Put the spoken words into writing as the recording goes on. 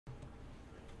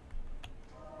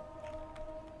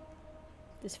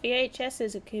This VHS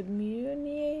is a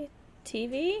community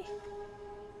TV?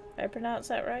 Did I pronounce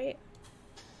that right?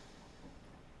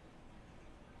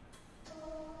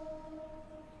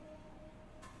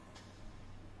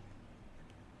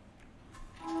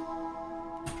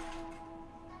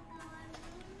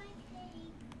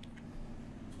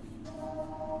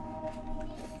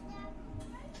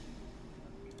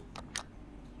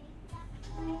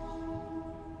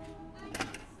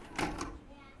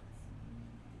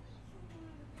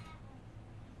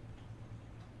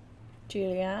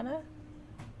 Juliana?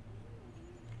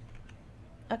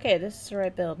 Okay, this is the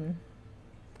right building.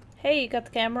 Hey, you got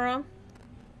the camera on?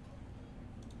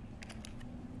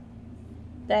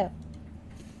 There.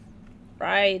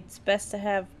 Right, it's best to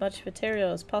have much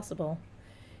material as possible.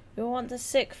 We want the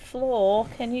 6th floor.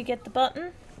 Can you get the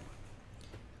button?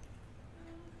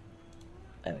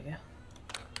 There we go.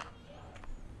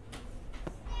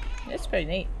 It's pretty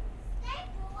neat.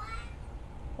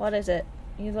 What is it?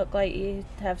 You look like you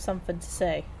have something to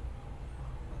say.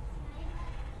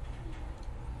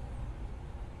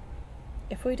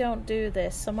 If we don't do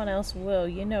this, someone else will.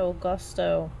 You know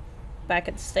Gusto. Back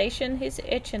at the station, he's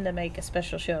itching to make a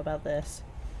special show about this.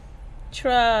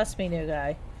 Trust me, new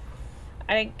guy.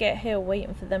 I didn't get here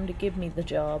waiting for them to give me the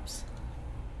jobs.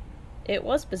 It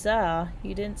was bizarre.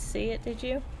 You didn't see it, did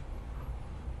you?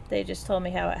 They just told me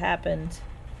how it happened.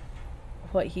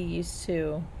 What he used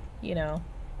to, you know.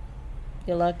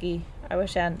 You're lucky. I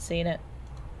wish I hadn't seen it.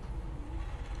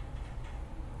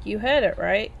 You heard it,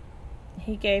 right?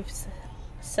 He gave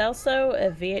Celso a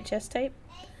VHS tape?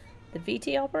 The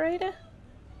VT operator?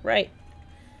 Right.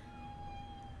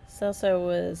 Celso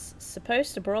was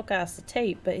supposed to broadcast the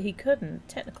tape, but he couldn't.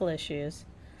 Technical issues.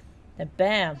 Then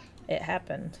bam! It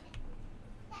happened.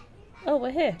 Oh, we're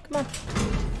here. Come on.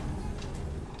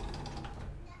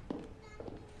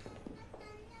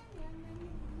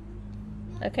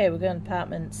 Okay, we're going to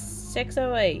apartment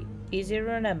 608. Easy to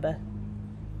remember.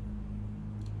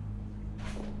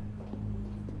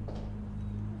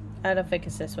 I don't think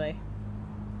it's this way.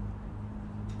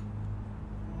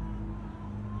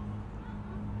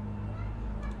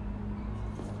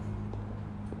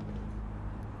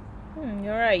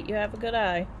 You're right. You have a good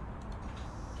eye.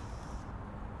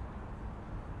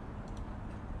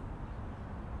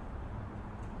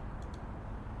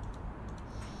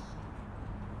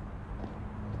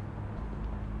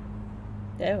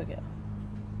 There we go.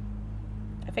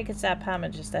 I think it's that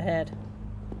apartment just ahead.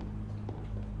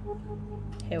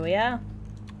 Here we are.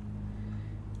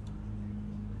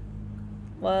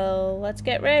 Well, let's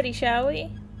get ready, shall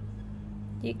we?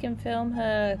 You can film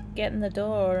her getting the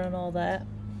door and all that.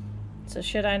 So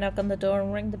should I knock on the door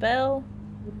and ring the bell?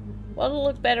 What'll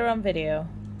look better on video?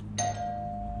 I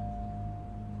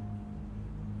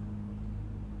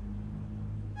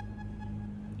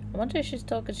wonder if she's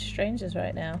talking to strangers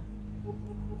right now.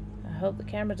 I hope the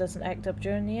camera doesn't act up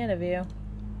during the interview.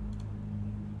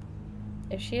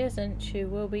 If she isn't, she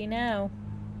will be now.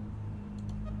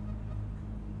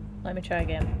 Let me try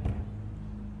again.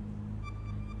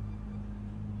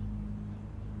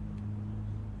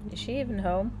 Is she even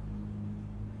home?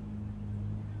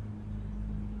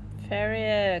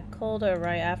 Feria called her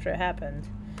right after it happened.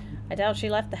 I doubt she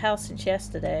left the house since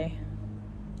yesterday.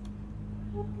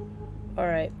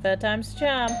 Alright, third time's the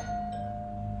charm.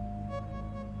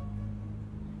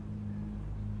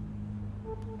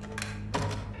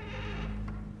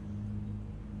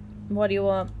 What do you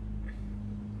want?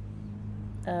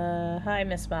 Hi,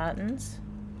 Miss Martins.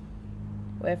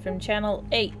 We're from Channel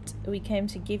 8. We came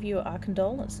to give you our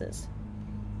condolences.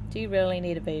 Do you really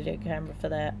need a video camera for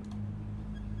that?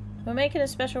 We're making a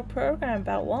special program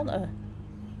about Walter.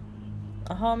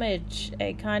 A homage,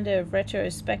 a kind of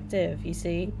retrospective, you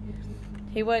see.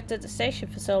 He worked at the station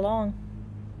for so long.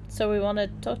 So we want to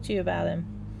talk to you about him.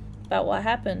 About what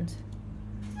happened.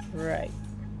 Right.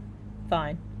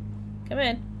 Fine. Come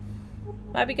in.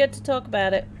 Might be good to talk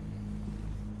about it.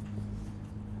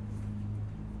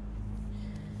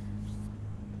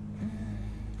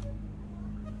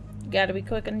 You gotta be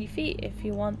quick on your feet if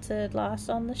you want to last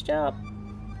on this job.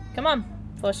 Come on,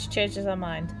 before she changes her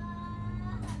mind.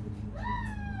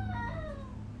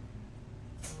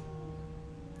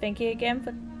 Thank you again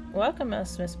for welcoming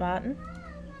us, Miss Martin.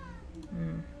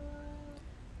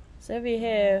 Sylvia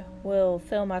here will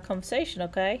film our conversation,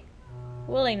 okay?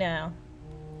 Will he now?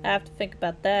 I have to think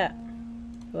about that.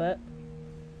 What?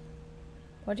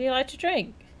 What do you like to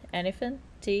drink? Anything?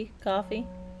 Tea? Coffee?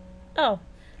 Oh,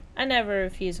 I never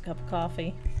refuse a cup of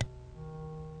coffee.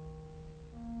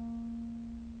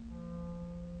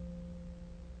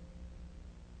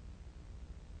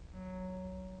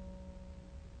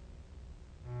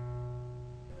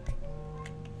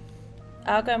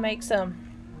 I'll go make some.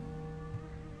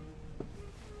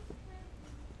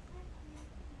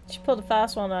 She pulled a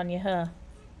fast one on you, huh?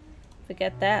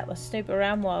 Forget that. Let's snoop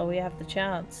around while we have the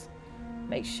chance.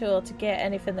 Make sure to get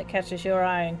anything that catches your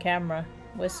eye on camera.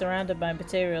 We're surrounded by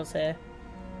materials here.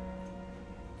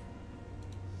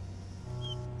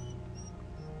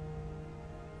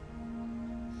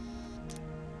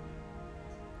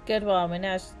 Good one. We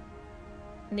now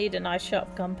need a nice shot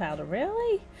of gunpowder.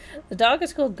 Really? The dog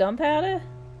is called Gunpowder?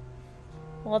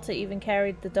 Walter even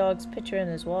carried the dog's picture in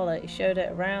his wallet. He showed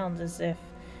it around as if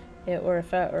it were a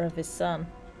photo of his son.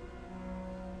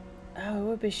 Oh, it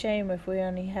would be a shame if we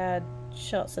only had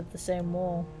shots of the same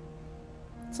wall.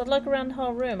 So look around the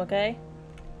whole room, okay?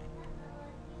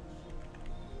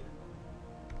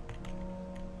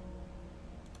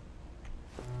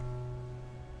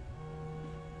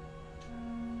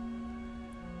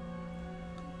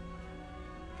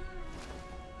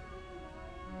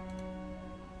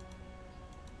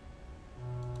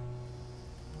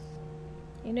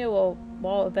 You knew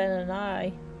Walter, Ben and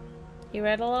I. He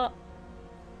read a lot.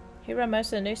 He read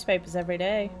most of the newspapers every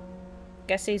day.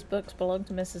 Guess these books belong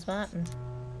to Mrs. Martin.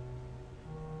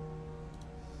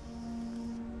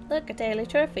 Look, a daily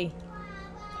trophy.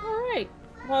 Alright.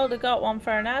 Walter got one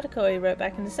for an article he wrote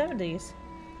back in the 70s.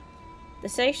 The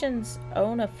station's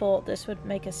owner thought this would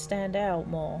make us stand out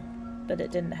more, but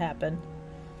it didn't happen.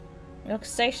 Local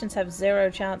stations have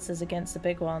 0 chances against the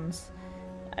big ones.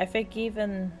 I think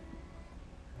even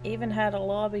had a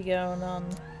lobby going on.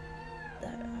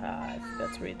 I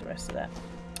forgot to read the rest of that.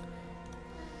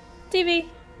 TV.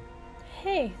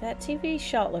 Hey, that TV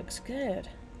shot looks good.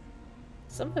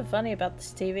 Something funny about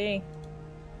this TV.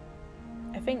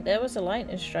 I think there was a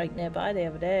lightning strike nearby the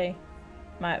other day.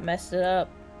 Might have messed it up.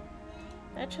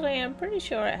 Actually, I'm pretty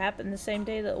sure it happened the same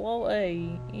day that Walter,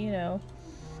 you know.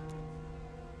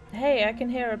 Hey, I can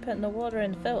hear her putting the water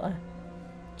in the filter.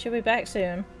 She'll be back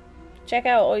soon. Check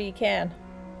out all you can.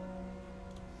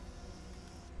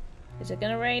 Is it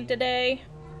gonna rain today?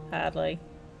 Hardly.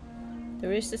 The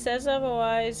rooster says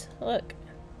otherwise. Look.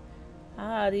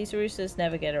 Ah, these roosters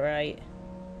never get it right.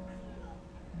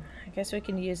 I guess we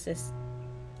can use this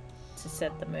to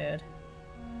set the mood.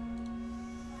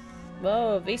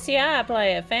 Whoa, VCR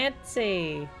player,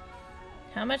 fancy!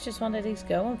 How much is one of these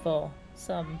going for?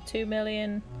 Some 2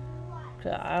 million?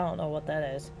 I don't know what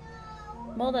that is.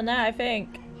 More than that, I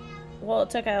think.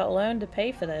 Walter took out a loan to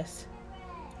pay for this.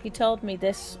 He told me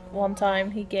this one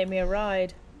time. He gave me a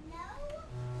ride.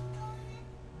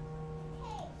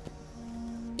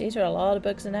 These are a lot of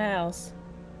books in the house.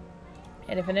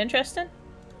 Anything interesting?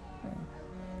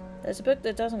 There's a book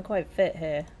that doesn't quite fit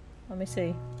here. Let me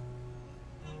see.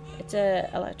 It's a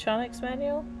electronics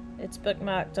manual. It's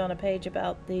bookmarked on a page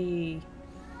about the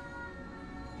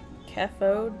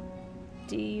cathode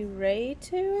ray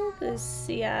tube, the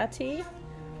CRT.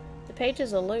 The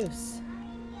pages are loose.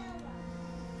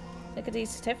 Look at these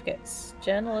certificates.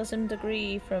 Journalism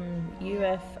degree from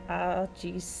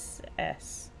UFRGS.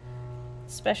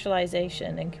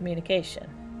 Specialization in communication.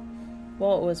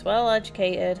 Walter was well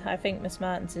educated. I think Miss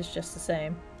Martin's is just the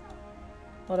same.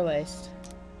 What a waste.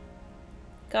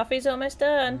 Coffee's almost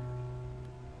done.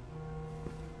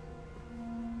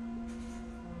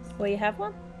 Will you have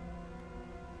one?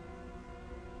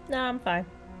 No, I'm fine.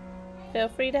 Feel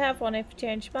free to have one if you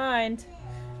change your mind.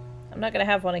 I'm not going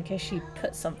to have one in case she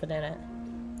put something in it.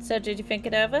 So, did you think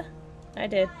it over? I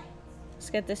did. Let's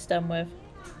get this done with.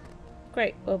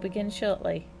 Great, we'll begin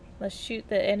shortly. Let's shoot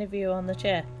the interview on the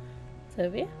chair.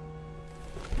 Sylvia?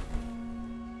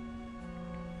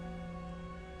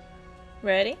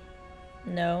 Ready?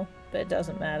 No, but it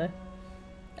doesn't matter.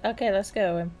 Okay, let's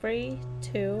go. In 3,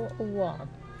 2, 1.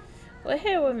 We're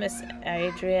here with Miss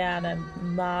Adriana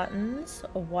Martins,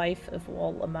 a wife of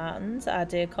Walter Martins, our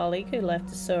dear colleague who left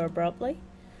us so abruptly.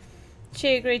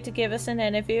 She agreed to give us an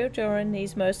interview during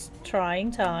these most trying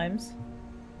times.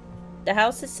 The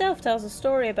house itself tells a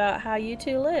story about how you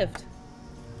two lived.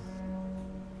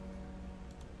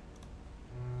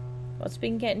 What's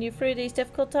been getting you through these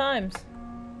difficult times?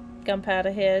 Gunpowder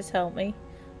here has helped me,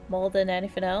 more than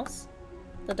anything else.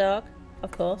 The dog, of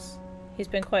course. He's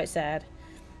been quite sad.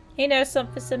 He knows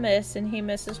something's amiss and he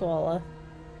misses Walter.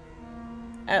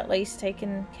 At least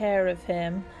taking care of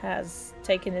him has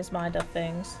taken his mind off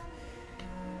things.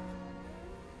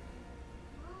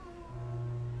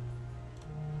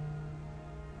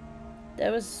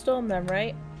 There was a storm then,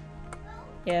 right?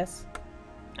 Yes.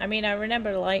 I mean, I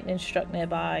remember lightning struck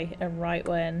nearby and right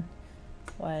when...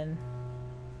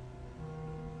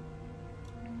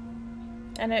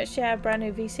 I noticed she had a brand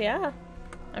new VCR.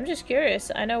 I'm just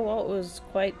curious. I know Walt was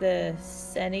quite the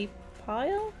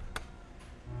cinephile.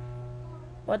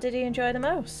 What did he enjoy the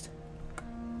most?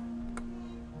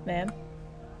 Ma'am?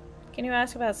 Can you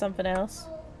ask about something else?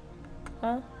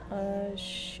 Huh?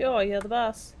 Sure, you're the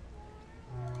boss.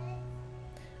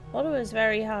 Walter was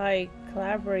very high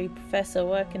caliber professor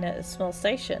working at a small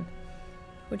station.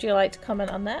 Would you like to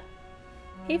comment on that?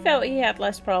 He felt he had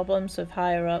less problems with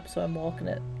higher ups when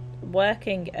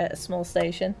working at a small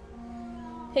station.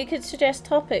 He could suggest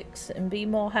topics and be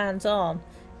more hands-on.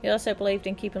 He also believed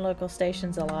in keeping local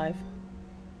stations alive.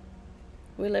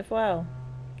 We lived well.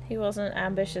 He wasn't an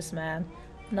ambitious man,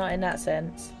 not in that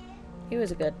sense. He was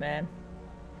a good man.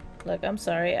 Look, I'm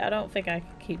sorry, I don't think I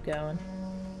can keep going.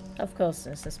 Of course,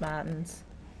 Mrs. Martins.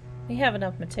 We have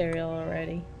enough material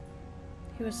already.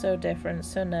 He was so different,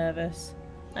 so nervous.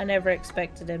 I never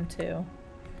expected him to.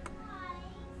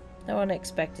 No one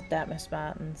expected that, Miss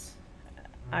Martins.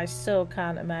 I still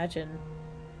can't imagine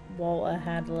Walter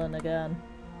handling a gun.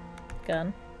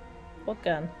 Gun? What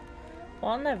gun?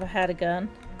 Walter never had a gun.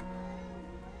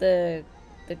 The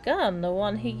gun, the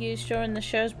one he used during the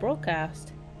show's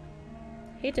broadcast.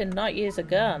 He did not use a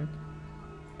gun.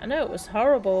 I know it was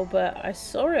horrible, but I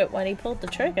saw it when he pulled the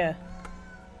trigger.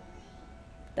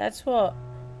 That's what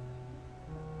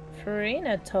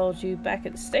Farina told you back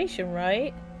at the station,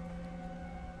 right?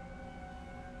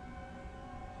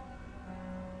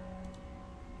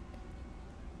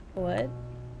 What?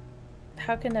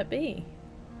 How can that be?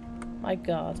 My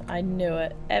God, I knew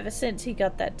it. Ever since he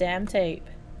got that damn tape.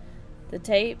 The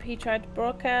tape he tried to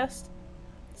broadcast?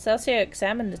 Celcio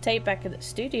examined the tape back at the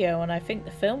studio and I think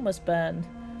the film was burned.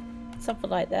 Something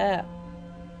like that.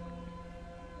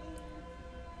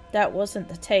 That wasn't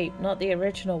the tape, not the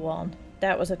original one.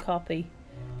 That was a copy.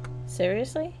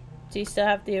 Seriously? Do you still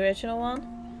have the original one?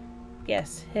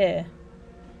 Yes, here.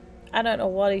 I don't know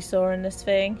what he saw in this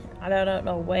thing. I don't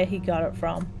know where he got it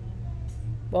from.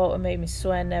 Walter made me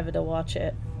swear never to watch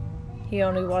it. He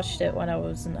only watched it when I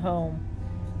wasn't home,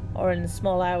 or in the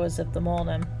small hours of the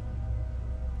morning.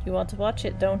 You want to watch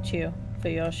it, don't you? For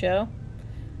your show?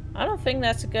 I don't think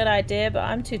that's a good idea, but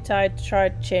I'm too tired to try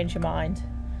to change your mind.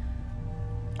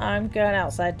 I'm going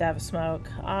outside to have a smoke.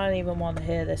 I don't even want to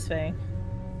hear this thing.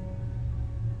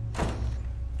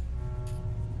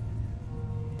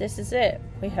 This is it.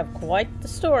 We have quite the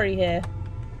story here.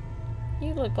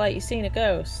 You look like you've seen a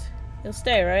ghost. You'll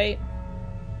stay, right?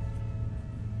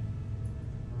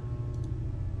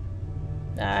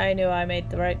 I knew I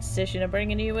made the right decision of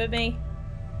bringing you with me.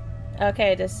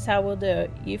 Okay, this is how we'll do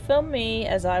it. You film me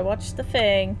as I watch the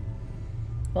thing.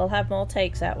 We'll have more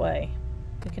takes that way.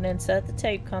 We can insert the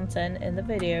tape content in the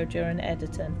video during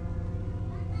editing.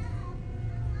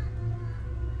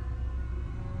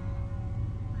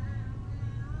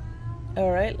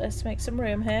 Alright, let's make some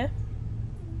room here.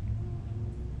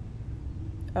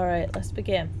 Alright, let's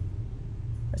begin.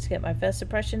 Let's get my first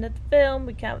impression of the film.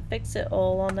 We can't fix it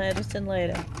all on editing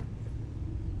later.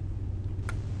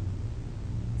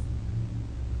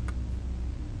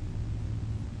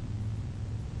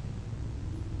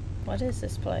 What is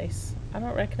this place? I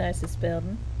don't recognize this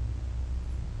building.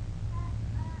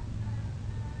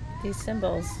 These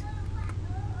symbols.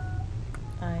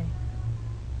 I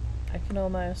can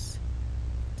almost...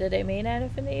 Do they mean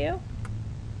anything to you?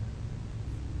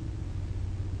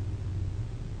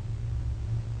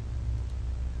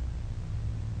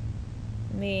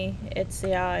 Me, it's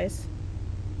the eyes.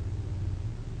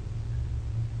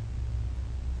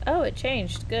 Oh, it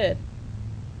changed. Good.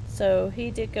 So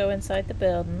he did go inside the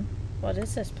building. What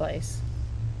is this place?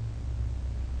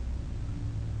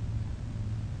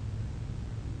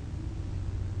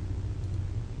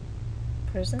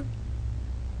 Prison?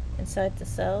 Inside the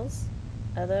cells?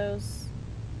 Are those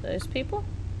people?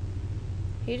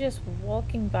 He just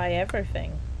walking by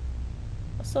everything.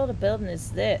 What sort of building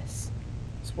is this?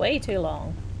 It's way too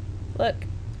long. Look.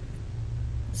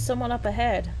 There's someone up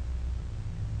ahead.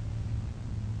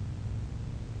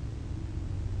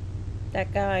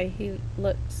 That guy, he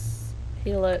looks...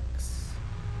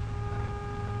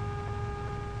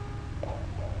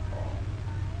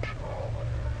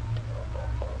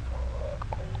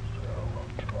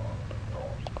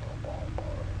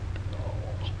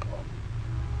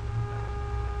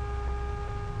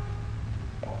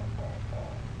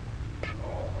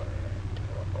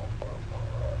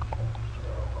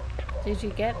 Did you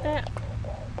get that?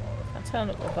 I'll turn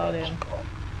up the volume.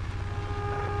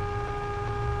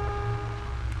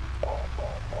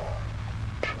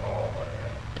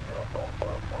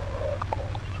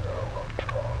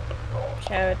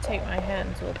 Shall I take my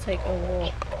hand? We'll take a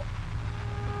walk.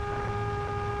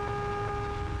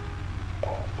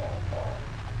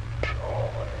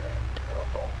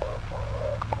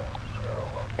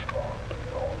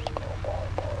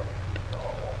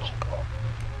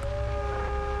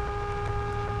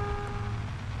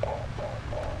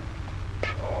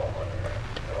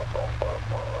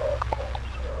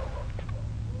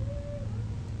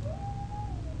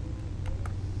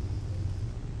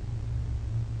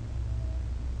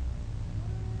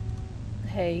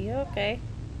 Hey, you okay?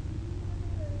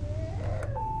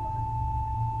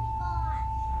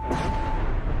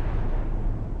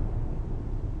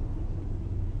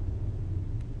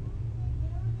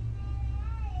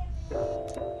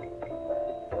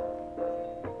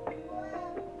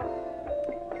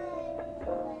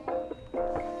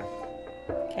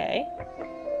 Okay.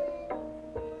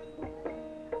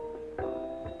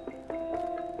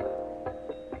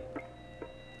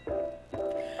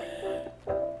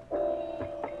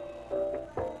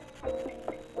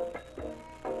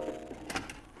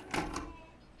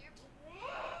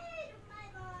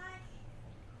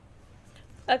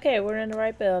 Okay, we're in the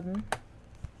right building.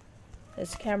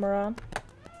 Is the camera on?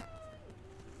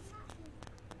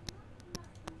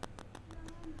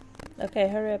 Okay,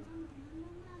 hurry up.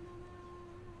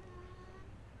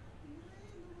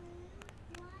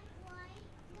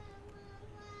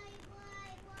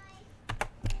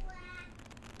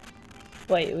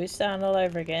 Wait, we starting all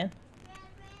over again?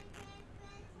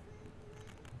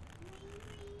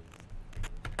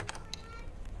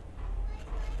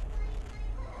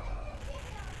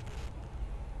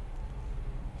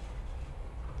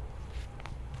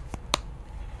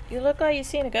 You look like you've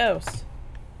seen a ghost.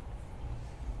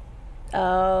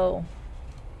 Oh.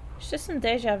 It's just some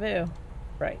deja vu.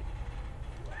 Right.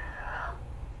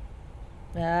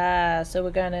 Ah, so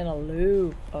we're going in a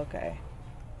loop. Okay.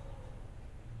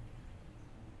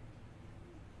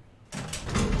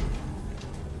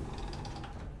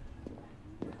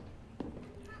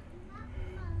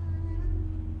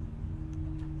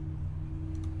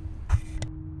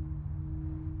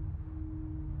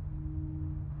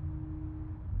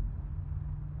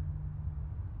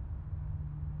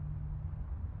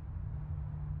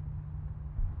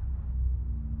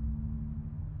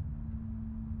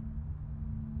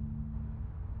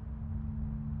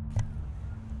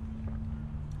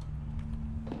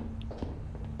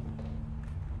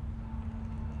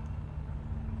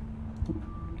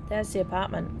 There's the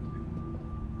apartment.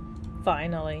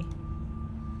 Finally.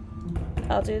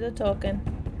 I'll do the talking.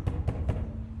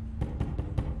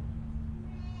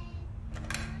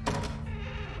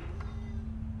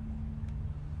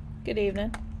 Good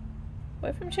evening.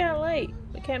 We're from Channel 8.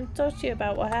 We came to talk to you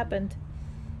about what happened.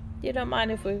 You don't mind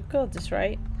if we record this,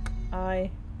 right?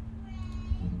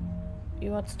 You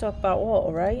want to talk about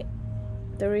what, right?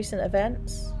 The recent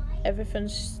events?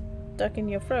 Everything's stuck in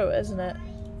your throat, isn't it?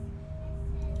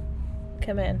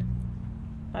 Come in.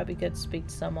 Might be good to speak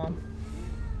to someone.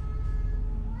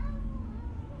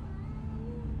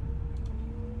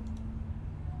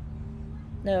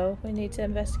 No, we need to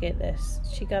investigate this.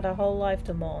 She got her whole life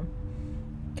to mourn.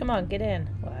 Come on, get in.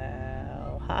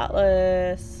 Wow,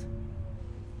 heartless.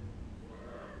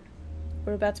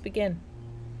 We're about to begin.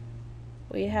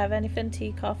 Will you have anything?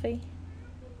 Tea, coffee?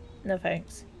 No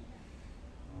thanks.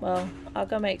 Well, I'll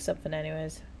go make something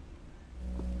anyways.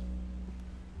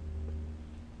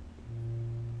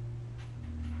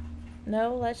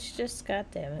 No, let's just, god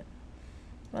damn it.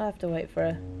 We'll have to wait for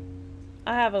her.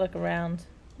 I'll have a look around.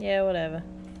 Yeah, whatever.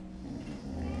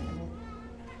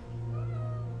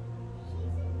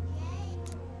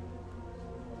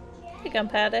 Hey,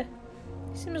 Gunpowder.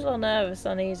 He seems a little nervous,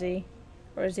 uneasy.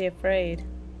 Or is he afraid?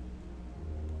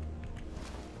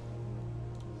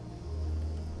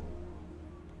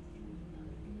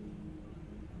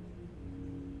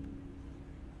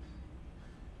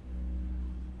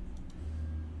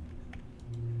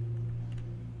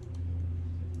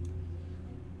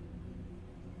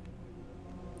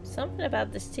 Something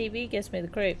about this TV gives me the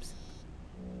creeps.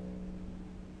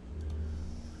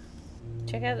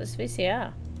 Check out this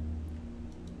VCR.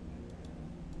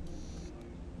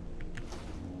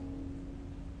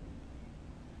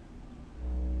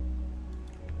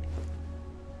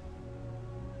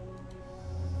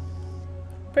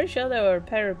 Pretty sure there were a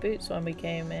pair of boots when we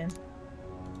came in.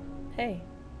 Hey,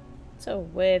 it's a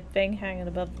weird thing hanging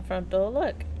above the front door.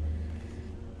 Look.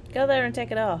 Go there and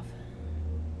take it off.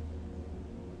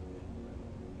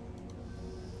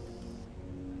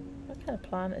 What kind of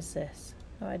plant is this?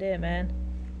 No idea, man.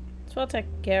 It's well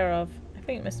taken care of. I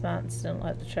think Miss Martins didn't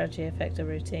let the tragedy affect her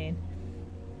routine.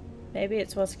 Maybe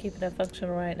it's what's keeping her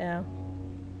functional right now.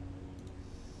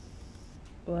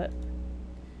 What?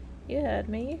 You heard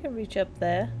me. You can reach up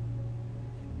there.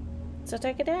 So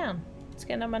take it down. It's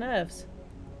getting on my nerves.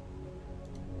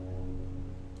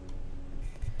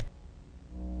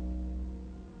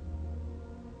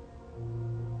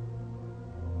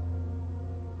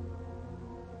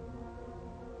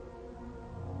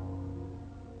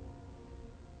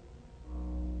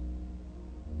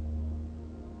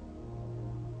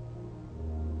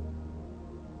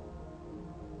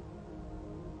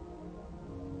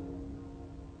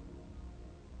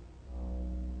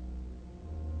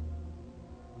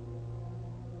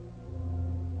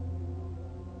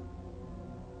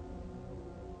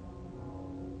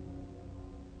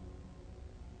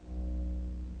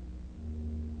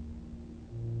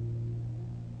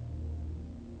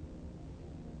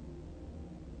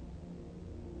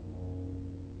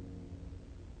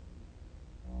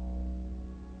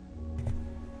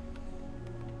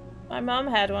 My mom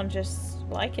had one just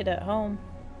like it at home.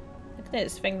 Looking at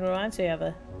this thing reminds me of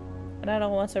her. And I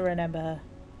don't want to remember her.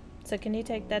 So can you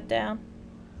take that down?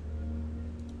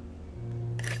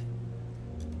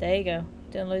 There you go.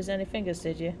 Didn't lose any fingers,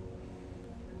 did you?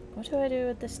 What do I do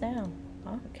with this now? I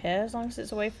don't care as long as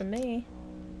it's away from me.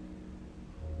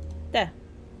 There.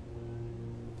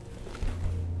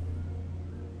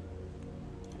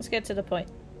 Let's get to the point.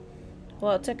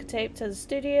 Well, it took a tape to the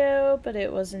studio, but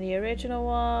it wasn't the original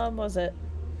one, was it?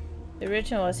 The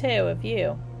original was here with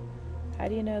you. How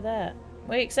do you know that?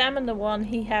 We examined the one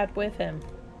he had with him.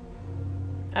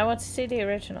 I want to see the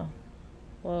original.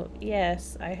 Well,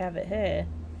 yes, I have it here.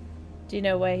 Do you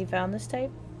know where he found this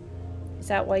tape? Is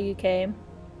that why you came?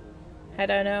 Had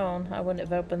I known, I wouldn't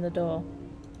have opened the door.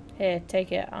 Here,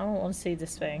 take it. I don't want to see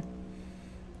this thing.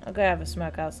 I'll go have a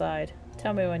smoke outside.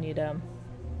 Tell me when you're done.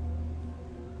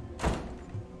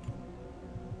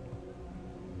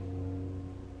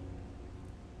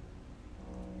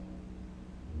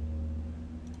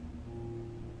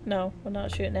 No, we're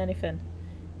not shooting anything.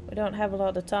 We don't have a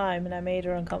lot of time and I made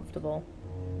her uncomfortable.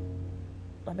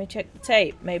 Let me check the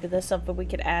tape. Maybe there's something we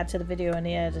could add to the video in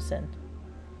the editing.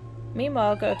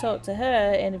 Meanwhile, go talk to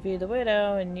her, interview the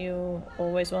widow, and you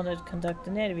always wanted to conduct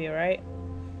an interview, right?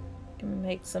 Can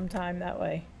make some time that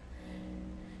way.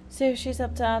 See if she's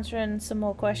up to answering some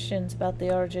more questions about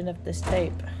the origin of this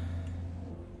tape.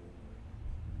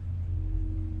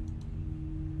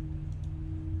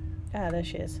 Ah, there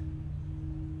she is.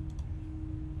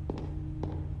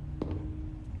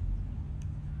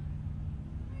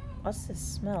 What's this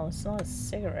smell? It's not a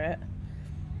cigarette.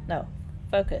 No.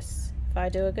 Focus. If I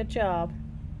do a good job,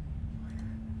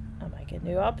 I might get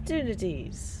new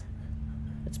opportunities.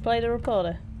 Let's play the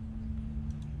reporter.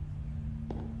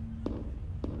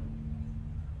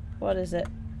 What is it?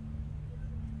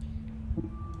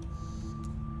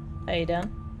 Are you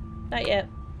done? Not yet.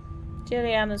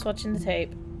 Juliana's watching the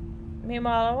tape.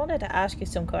 Meanwhile, I wanted to ask you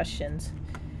some questions.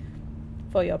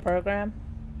 For your program.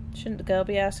 Shouldn't the girl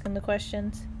be asking the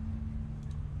questions?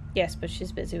 Yes, but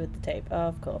she's busy with the tape. Oh,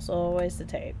 of course, always the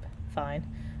tape. Fine.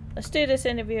 Let's do this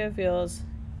interview of yours.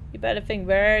 You better think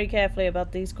very carefully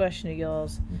about these questions of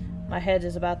yours. My head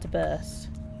is about to burst.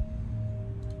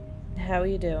 How are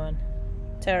you doing?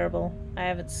 Terrible. I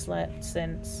haven't slept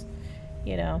since,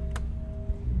 you know.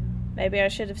 Maybe I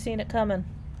should have seen it coming.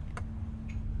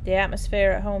 The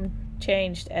atmosphere at home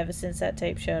changed ever since that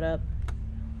tape showed up.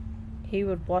 He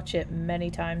would watch it many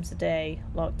times a day,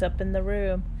 locked up in the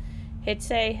room. He'd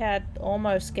say he had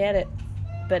almost get it,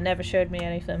 but never showed me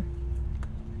anything.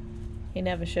 He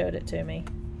never showed it to me.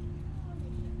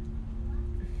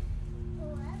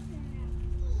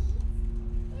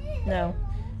 No,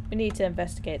 we need to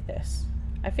investigate this.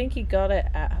 I think he got it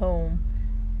at home,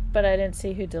 but I didn't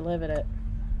see who delivered it.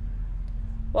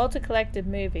 Walter collected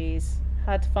movies,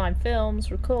 had to find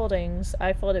films, recordings.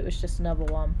 I thought it was just another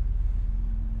one.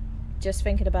 Just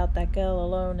thinking about that girl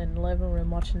alone in the living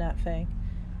room watching that thing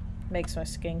makes my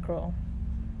skin crawl.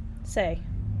 Say,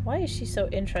 why is she so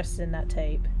interested in that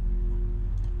tape?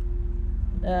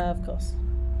 Of course.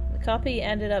 The copy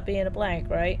ended up being a blank,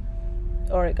 right?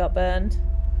 Or it got burned?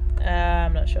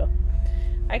 I'm not sure.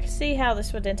 I can see how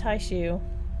this would entice you.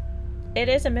 It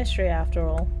is a mystery after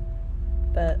all.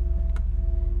 But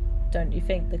don't you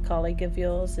think the colleague of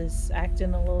yours is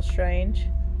acting a little strange?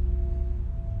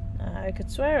 I could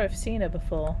swear I've seen her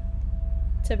before.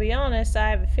 To be honest, I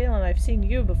have a feeling I've seen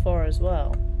you before as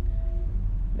well.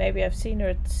 Maybe I've seen her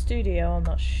at the studio, I'm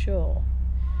not sure.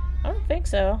 I don't think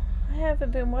so. I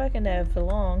haven't been working there for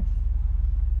long.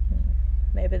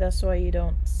 Maybe that's why you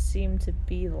don't seem to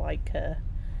be like her.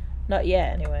 Not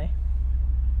yet, anyway.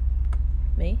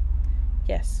 Me?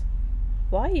 Yes.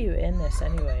 Why are you in this,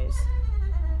 anyways?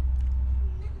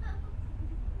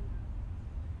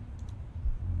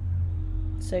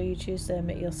 So you choose to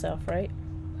admit yourself, right?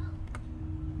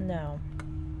 No.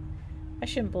 I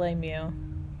shouldn't blame you.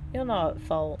 You're not at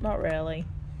fault, not really.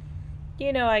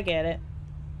 You know, I get it.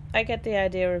 I get the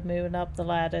idea of moving up the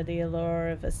ladder, the allure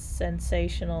of a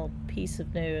sensational piece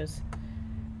of news.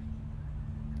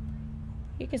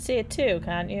 You can see it too,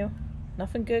 can't you?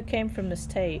 Nothing good came from this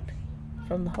tape,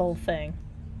 from the whole thing.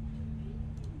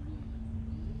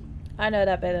 I know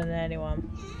that better than anyone.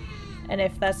 And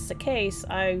if that's the case,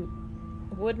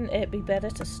 wouldn't it be better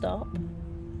to stop?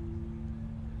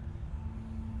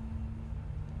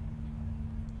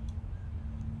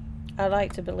 I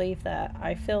like to believe that.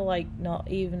 I feel like not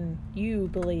even you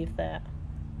believe that.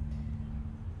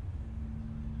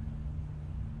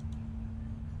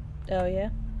 Oh yeah?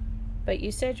 But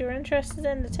you said you're interested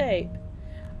in the tape.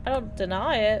 I don't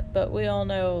deny it, but we all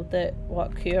know that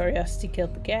what curiosity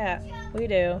killed the cat. We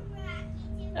do.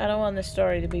 I don't want this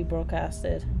story to be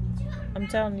broadcasted. I'm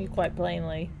telling you quite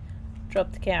plainly.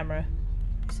 Drop the camera.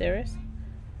 Serious?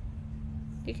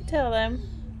 You can tell them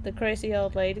the crazy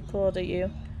old lady called at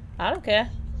you. I don't care.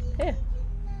 Here.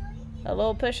 A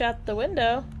little push out the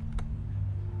window.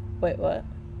 Wait, what?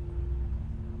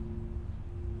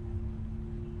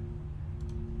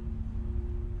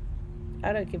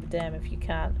 I don't give a damn if you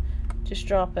can't. Just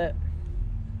drop it.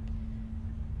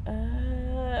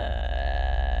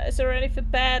 Is there anything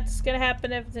bad that's gonna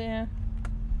happen if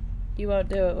you won't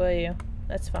do it, will you?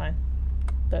 That's fine.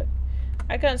 Look,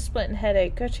 I got a splitting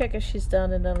headache. Go check if she's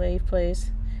done and then leave,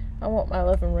 please. I want my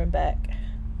living room back.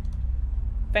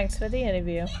 Thanks for the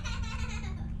interview.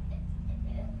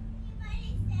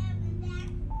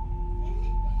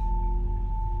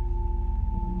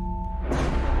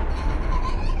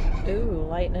 Ooh,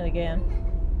 lightning again.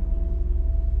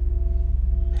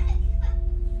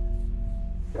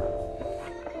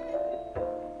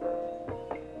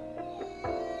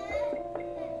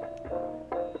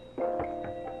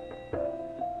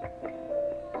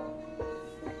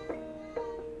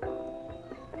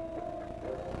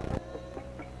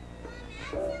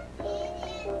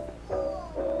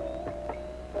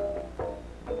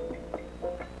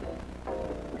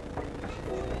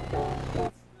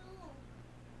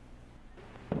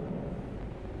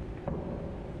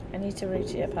 I need to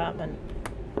reach the apartment.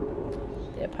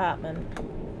 The apartment.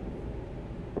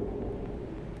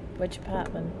 Which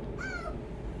apartment?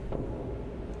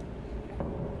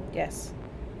 Yes,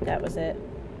 that was it.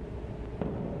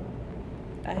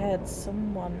 I had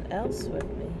someone else with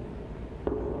me.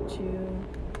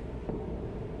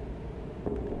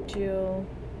 Jewel.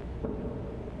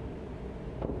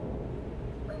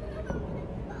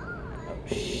 Oh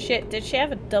shit, did she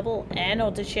have a double N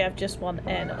or did she have just one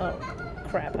N? Oh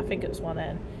crap, I think it was one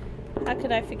N. How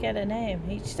could I forget her name?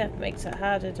 Each step makes it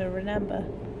harder to remember.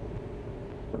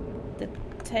 The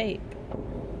tape.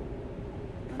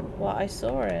 What I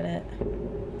saw in it.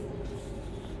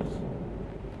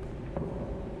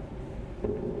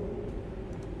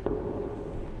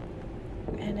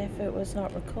 And if it was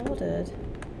not recorded,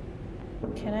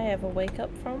 can I ever wake up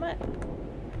from it?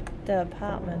 The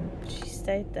apartment. She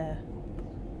stayed there.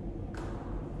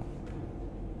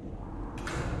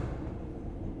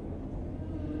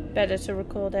 Better to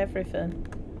record everything.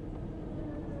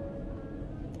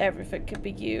 Everything could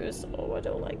be used. Oh, I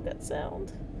don't like that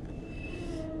sound.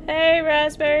 Hey,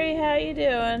 Raspberry, how you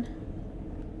doing?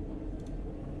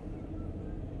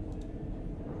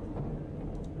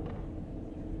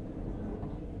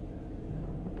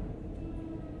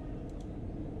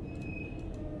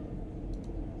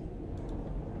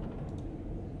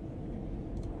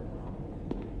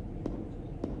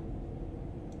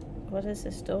 What is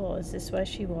this door? Is this where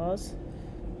she was?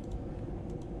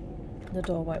 The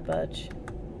door won't budge.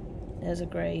 There's a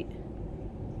grate.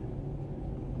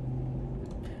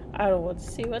 I don't want to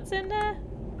see what's in there.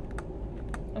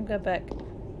 I'm going back.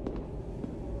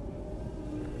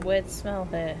 Weird smell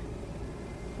here.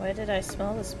 Where did I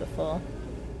smell this before?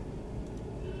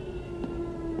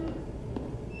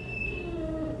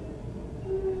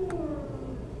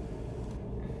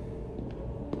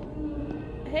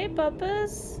 Hey,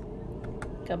 Bumpers.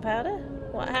 Gunpowder?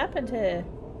 What happened here?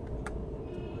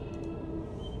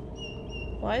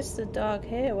 Why is the dog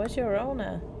here? Where's your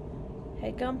owner?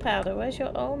 Hey, Gunpowder, where's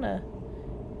your owner?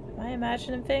 Am I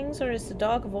imagining things, or is the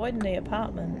dog avoiding the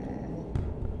apartment?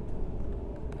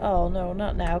 Oh, no,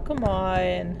 not now. Come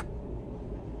on.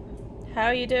 How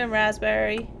are you doing,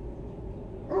 Raspberry?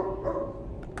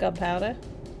 Gunpowder?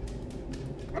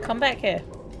 Come back here.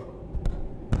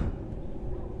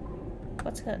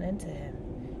 What's gotten into him?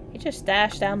 He just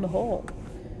dashed down the hall.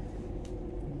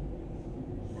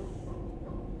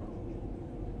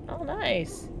 Oh,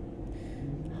 nice.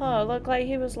 Oh, it looked like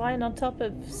he was lying on top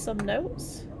of some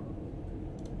notes.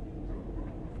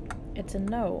 It's a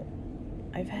note.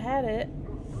 I've had it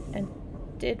and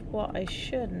did what I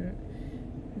shouldn't.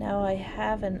 Now I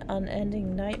have an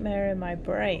unending nightmare in my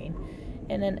brain.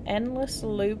 In an endless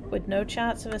loop with no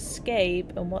chance of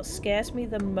escape, and what scares me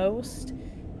the most,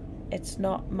 it's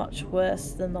not much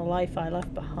worse than the life I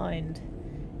left behind.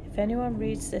 If anyone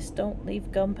reads this, don't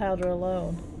leave Gunpowder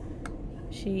alone.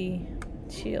 She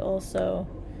also...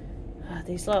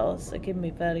 these letters are giving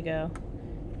me vertigo.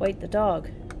 Wait, the dog.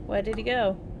 Where did he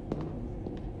go?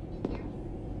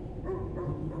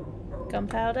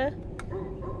 Gunpowder?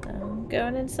 I'm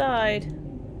going inside.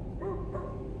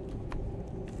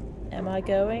 Am I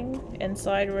going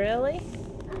inside, really?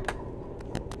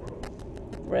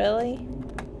 Really?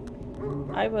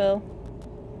 I will.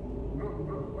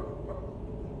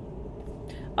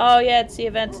 Oh yeah, it's the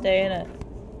event today, isn't it?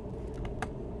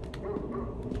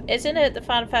 Isn't it the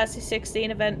Final Fantasy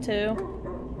 16 event too?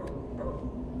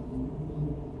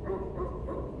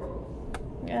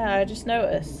 Yeah, I just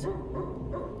noticed.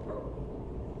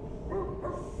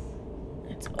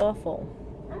 It's awful.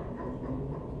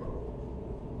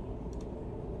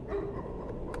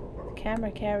 The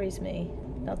camera carries me,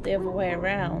 not the other way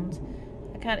around.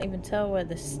 I can't even tell where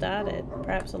this started.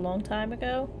 Perhaps a long time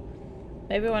ago?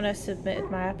 Maybe when I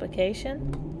submitted my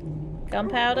application?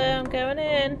 Gunpowder, I'm going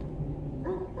in.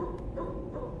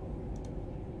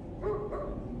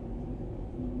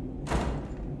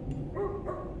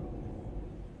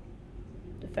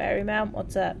 The Fairy Mount,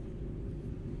 what's up?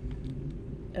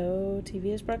 Oh,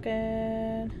 TV is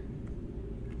broken.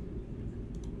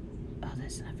 Oh,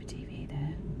 there's another TV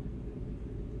there.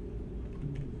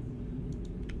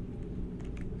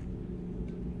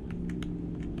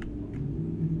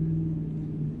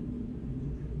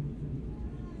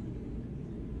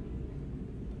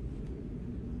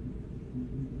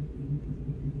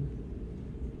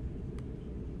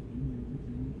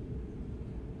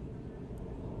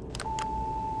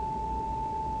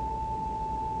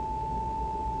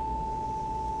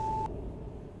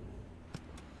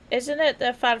 Isn't it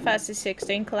the Final Fantasy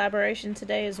 16 collaboration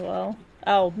today as well?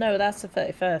 Oh, no, that's the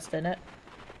 31st, isn't it?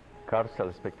 Caros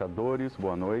telespectadores,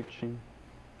 boa noite.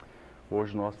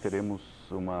 Hoje nós teremos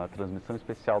uma transmissão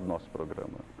especial do nosso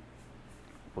programa.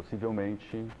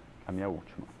 Possivelmente a minha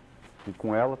última. E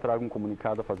com ela trago um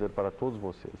comunicado a fazer para todos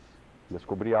vocês.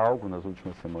 Descobri algo nas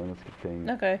últimas semanas que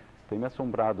tem me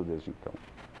assombrado desde então.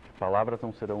 Palavras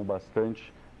não serão o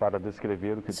bastante para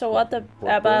descrever o que So what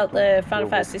about the Final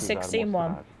Fantasy 16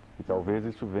 one? E talvez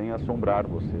isso venha assombrar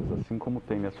vocês, assim como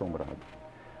tem me assombrado.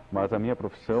 Mas a minha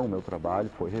profissão, o meu trabalho,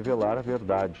 foi revelar a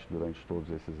verdade durante todos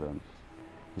esses anos.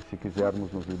 E se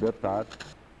quisermos nos libertar,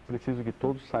 preciso que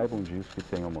todos saibam disso e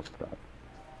tenham mostrado.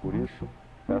 Por isso,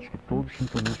 peço que todos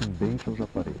sintonizem bem seus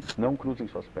aparelhos. Não cruzem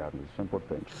suas pernas, isso é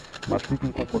importante. Mas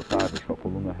fiquem confortáveis com a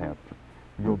coluna reta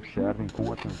e observem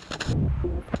com atenção.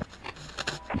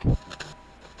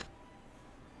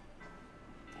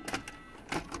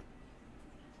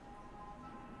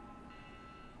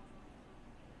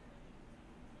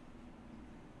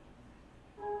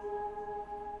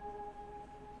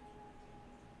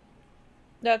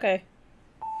 Okay.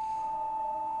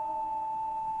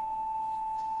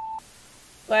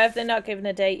 Why have they not given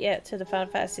a date yet to the Final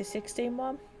Fantasy 16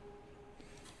 one?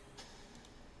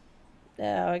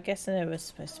 Oh, I guess there was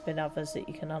supposed to be others that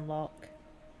you can unlock.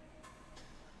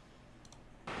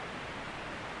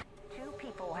 Two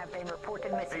people have been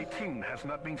reported missing. 18 has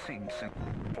not been seen since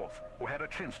we had a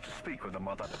chance to speak with the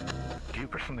mother. Do you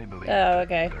personally believe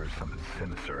there's some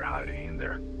sinister hiding in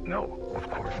there? No, of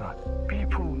course not.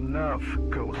 People love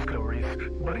ghost stories,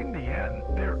 but in the end,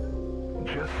 they're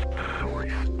just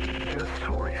stories. Just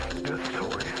stories. Just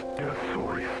stories. Just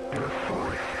stories. Just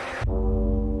stories.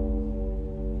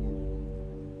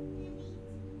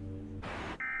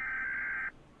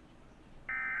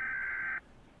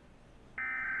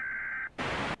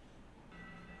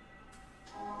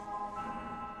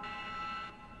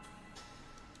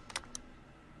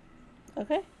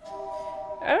 Okay.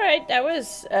 Alright, that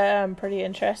was pretty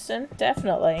interesting.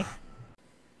 Definitely.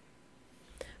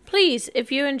 Please,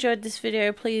 if you enjoyed this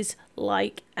video, please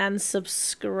like and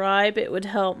subscribe. It would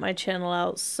help my channel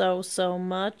out so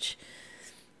much.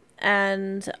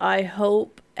 And I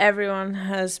hope everyone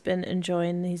has been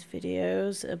enjoying these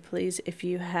videos. Please, if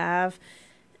you have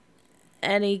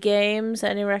any games,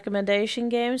 any recommendation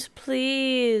games,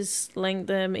 please link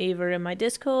them either in my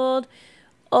Discord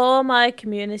or my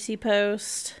community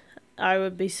post. I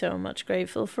would be so much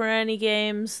grateful for any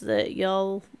games that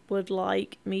y'all would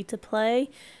like me to play.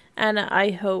 And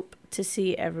I hope to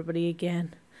see everybody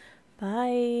again.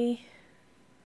 Bye.